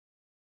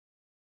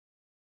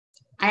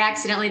I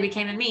accidentally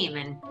became a meme,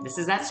 and this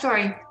is that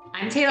story.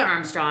 I'm Taylor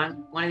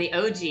Armstrong, one of the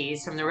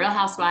OGs from The Real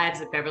Housewives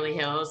of Beverly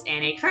Hills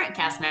and a current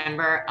cast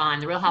member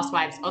on The Real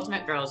Housewives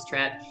Ultimate Girls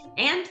Trip,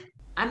 and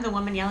I'm the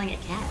woman yelling at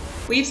Kat.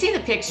 Well, you've seen the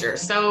picture,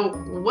 so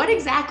what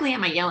exactly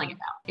am I yelling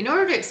about? In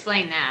order to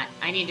explain that,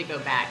 I need to go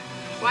back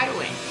quite a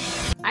way.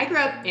 I grew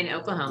up in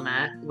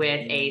Oklahoma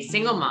with a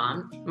single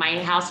mom.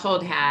 My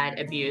household had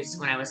abuse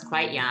when I was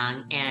quite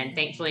young, and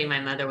thankfully my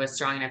mother was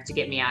strong enough to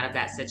get me out of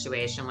that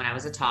situation when I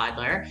was a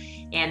toddler.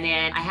 And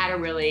then I had a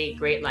really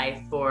great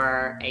life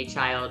for a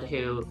child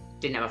who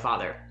didn't have a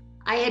father.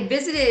 I had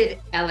visited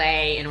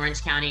LA and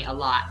Orange County a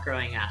lot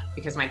growing up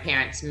because my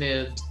parents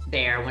moved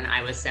there when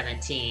I was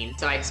 17.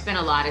 So I'd spent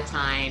a lot of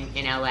time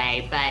in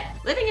LA, but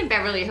living in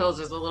Beverly Hills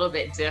was a little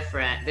bit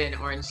different than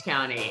Orange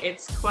County.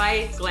 It's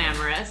quite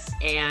glamorous,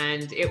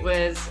 and it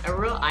was a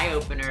real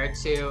eye-opener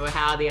to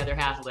how the other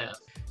half lived.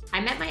 I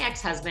met my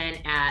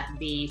ex-husband at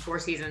the Four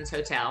Seasons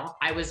Hotel.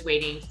 I was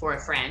waiting for a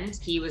friend.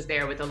 He was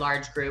there with a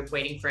large group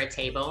waiting for a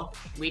table.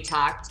 We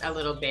talked a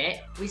little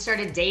bit. We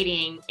started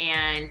dating,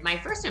 and my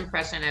first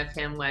impression of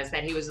him was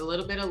that he was a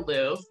little bit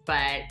aloof,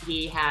 but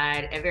he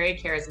had a very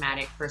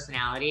charismatic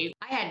personality.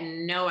 I had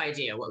no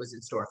idea what was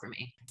in store for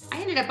me.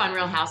 I ended up on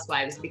Real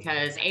Housewives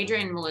because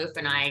Adrienne Maloof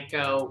and I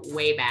go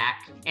way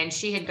back, and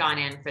she had gone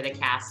in for the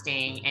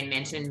casting and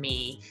mentioned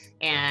me.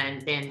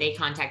 And then they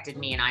contacted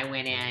me and I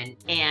went in,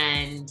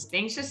 and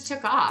things just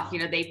took off. You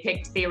know, they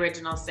picked the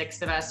original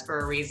 6 of us for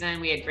a reason.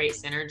 We had great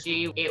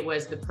synergy. It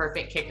was the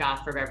perfect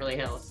kickoff for Beverly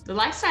Hills. The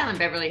lifestyle in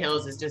Beverly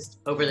Hills is just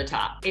over the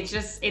top.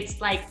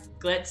 It's like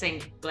glitz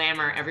and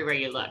glamour everywhere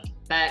you look.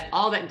 But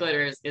all that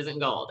glitters isn't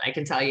gold, I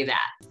can tell you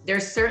that.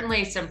 There's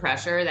certainly some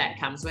pressure that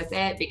comes with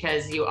it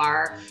because you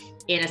are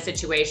in a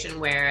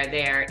situation where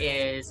there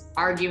is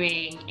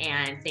arguing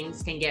and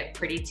things can get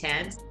pretty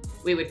tense.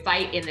 We would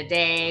fight in the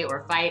day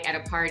or fight at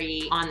a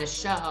party on the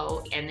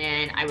show, and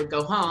then I would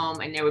go home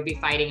and there would be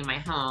fighting in my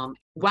home.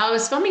 While I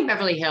was filming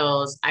Beverly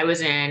Hills, I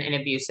was in an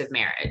abusive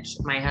marriage.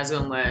 My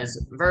husband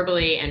was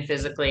verbally and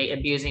physically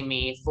abusing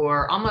me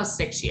for almost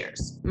 6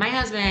 years. My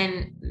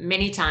husband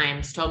many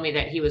times told me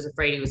that he was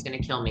afraid he was going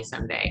to kill me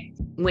someday.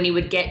 When he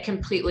would get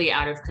completely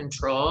out of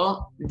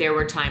control, there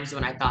were times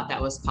when I thought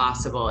that was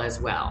possible as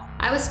well.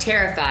 I was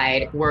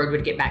terrified word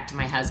would get back to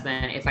my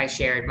husband if I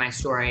shared my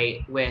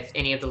story with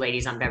any of the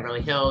ladies on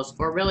Beverly Hills,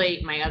 or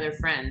really my other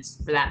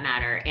friends for that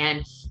matter.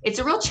 And it's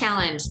a real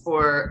challenge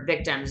for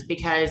victims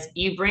because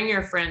you bring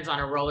your friends on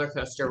a roller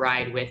coaster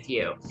ride with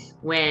you.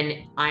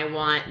 When I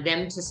want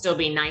them to still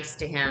be nice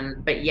to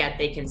him, but yet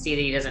they can see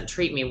that he doesn't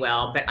treat me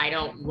well, but I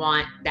don't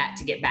want that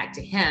to get back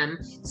to him.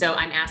 So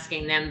I'm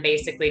asking them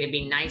basically to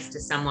be nice to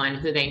someone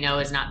who they know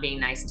is not being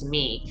nice to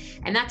me.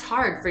 And that's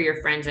hard for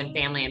your friends and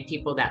family and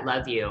people that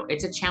love you.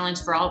 It's a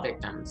challenge for all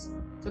victims.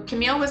 So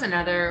Camille was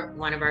another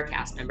one of our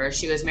cast members.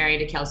 She was married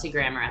to Kelsey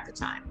Grammer at the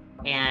time,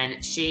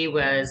 and she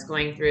was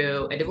going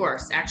through a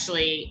divorce.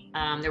 Actually,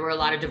 there were a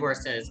lot of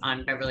divorces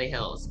on Beverly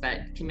Hills,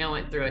 but Camille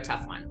went through a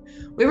tough one.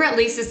 We were at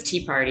Lisa's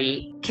tea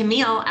party.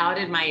 Camille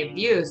outed my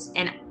abuse,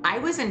 and I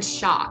was in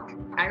shock.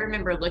 I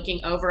remember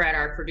looking over at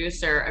our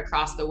producer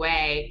across the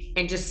way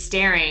and just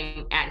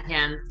staring at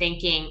him,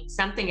 thinking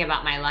something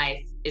about my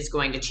life is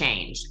going to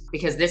change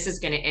because this is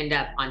going to end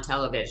up on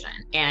television.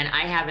 And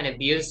I have an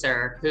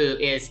abuser who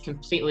is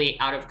completely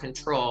out of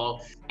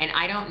control. And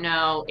I don't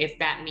know if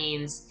that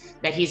means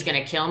that he's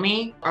going to kill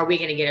me. Are we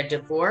going to get a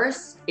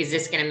divorce? Is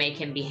this going to make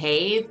him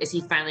behave? Is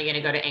he finally going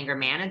to go to anger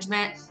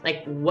management?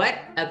 Like, what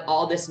of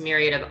all this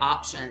myriad of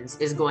options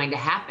is going to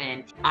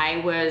happen? I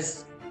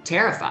was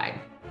terrified.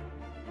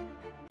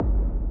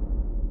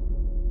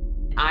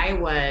 I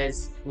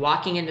was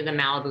walking into the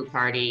Malibu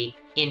party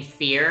in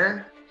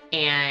fear,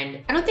 and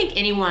I don't think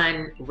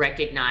anyone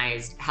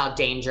recognized how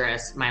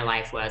dangerous my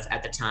life was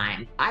at the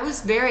time. I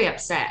was very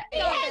upset. You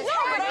have no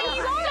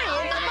idea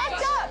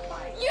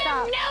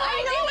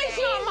what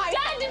you've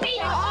done to me.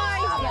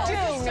 I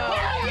do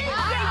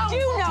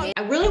know.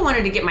 I really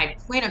wanted to get my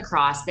point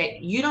across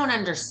that you don't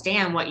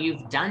understand what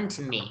you've done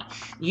to me.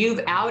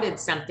 You've outed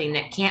something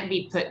that can't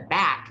be put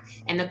back,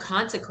 and the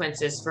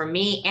consequences for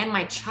me and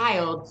my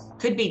child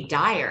could be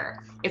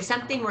dire. If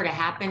something were to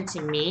happen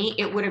to me,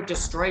 it would have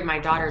destroyed my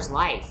daughter's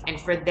life. And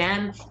for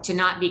them to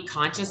not be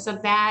conscious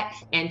of that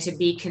and to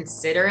be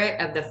considerate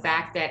of the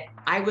fact that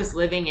I was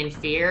living in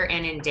fear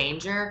and in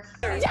danger.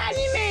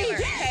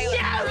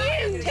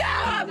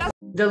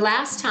 The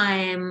last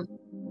time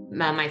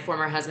my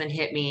former husband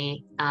hit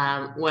me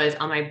was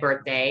on my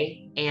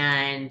birthday,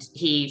 and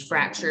he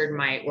fractured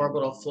my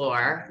orbital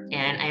floor,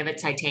 and I have a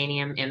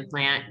titanium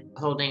implant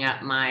holding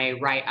up my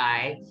right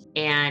eye.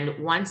 And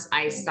once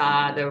I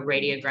saw the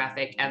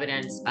radiographic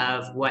evidence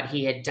of what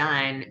he had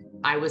done,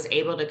 I was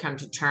able to come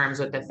to terms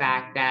with the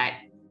fact that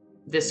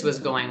this was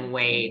going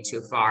way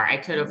too far. I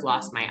could have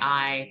lost my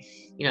eye.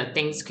 You know,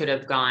 things could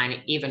have gone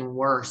even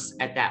worse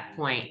at that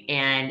point.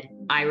 And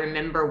I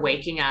remember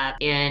waking up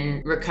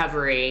in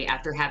recovery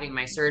after having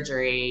my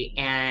surgery,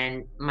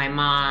 and my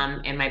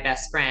mom and my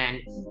best friend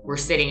were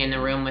sitting in the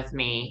room with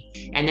me.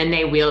 And then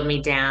they wheeled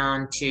me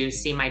down to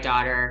see my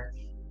daughter.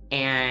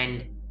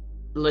 And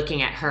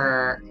looking at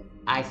her,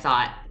 I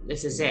thought,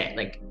 this is it.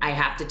 Like, I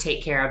have to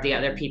take care of the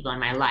other people in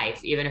my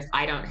life. Even if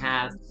I don't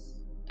have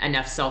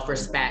enough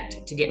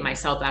self-respect to get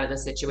myself out of the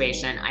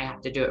situation, I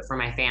have to do it for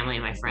my family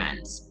and my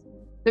friends.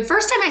 The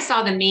first time I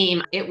saw the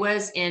meme, it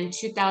was in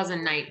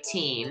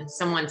 2019.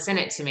 Someone sent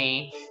it to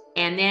me,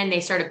 and then they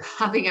started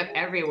popping up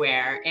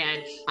everywhere.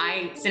 And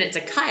I sent it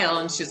to Kyle,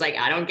 and she's like,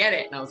 I don't get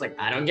it. And I was like,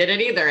 I don't get it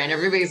either. And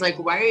everybody's like,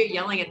 why are you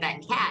yelling at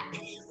that cat?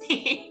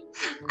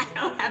 I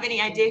don't have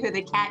any idea who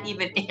the cat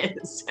even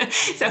is.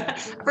 So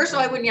first of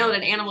all, I wouldn't yell at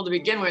an animal to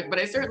begin with, but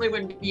I certainly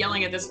wouldn't be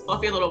yelling at this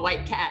fluffy little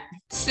white cat.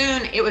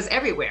 Soon it was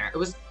everywhere. It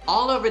was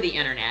all over the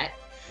internet.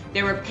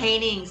 There were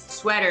paintings,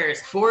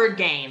 sweaters, board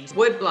games,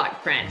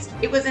 woodblock prints.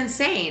 It was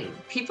insane.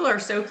 People are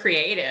so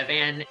creative,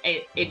 and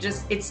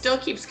it still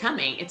keeps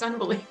coming. It's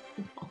unbelievable.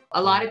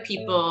 A lot of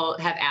people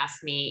have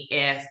asked me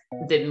if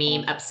the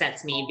meme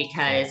upsets me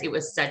because it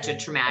was such a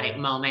traumatic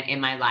moment in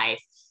my life.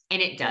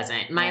 And it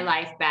doesn't. My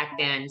life back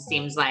then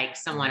seems like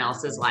someone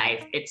else's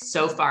life. It's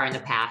so far in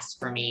the past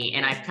for me.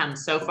 And I've come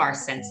so far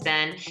since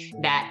then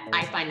that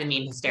I find the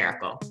meme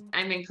hysterical.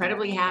 I'm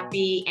incredibly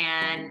happy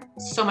and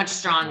so much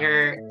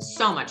stronger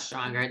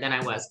than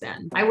I was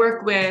then. I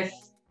work with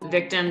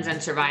victims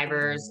and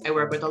survivors. I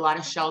work with a lot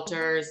of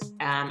shelters.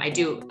 I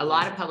do a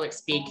lot of public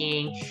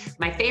speaking.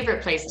 My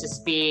favorite place to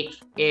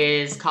speak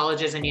is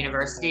colleges and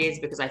universities,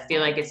 because I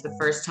feel like it's the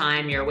first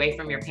time you're away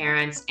from your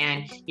parents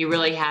and you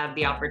really have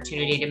the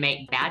opportunity to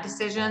make bad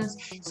decisions.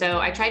 So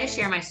I try to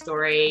share my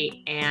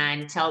story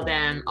and tell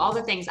them all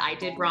the things I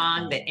did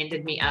wrong that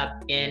ended me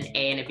up in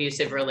an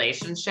abusive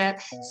relationship,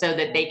 so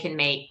that they can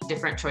make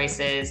different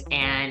choices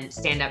and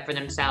stand up for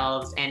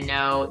themselves and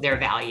know their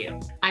value.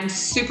 I'm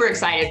super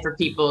excited for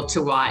people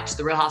to watch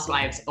The Real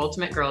Housewives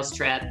Ultimate Girls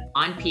Trip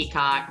on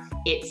Peacock.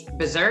 It's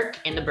Berserk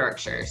in the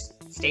Berkshires.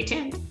 Stay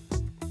tuned.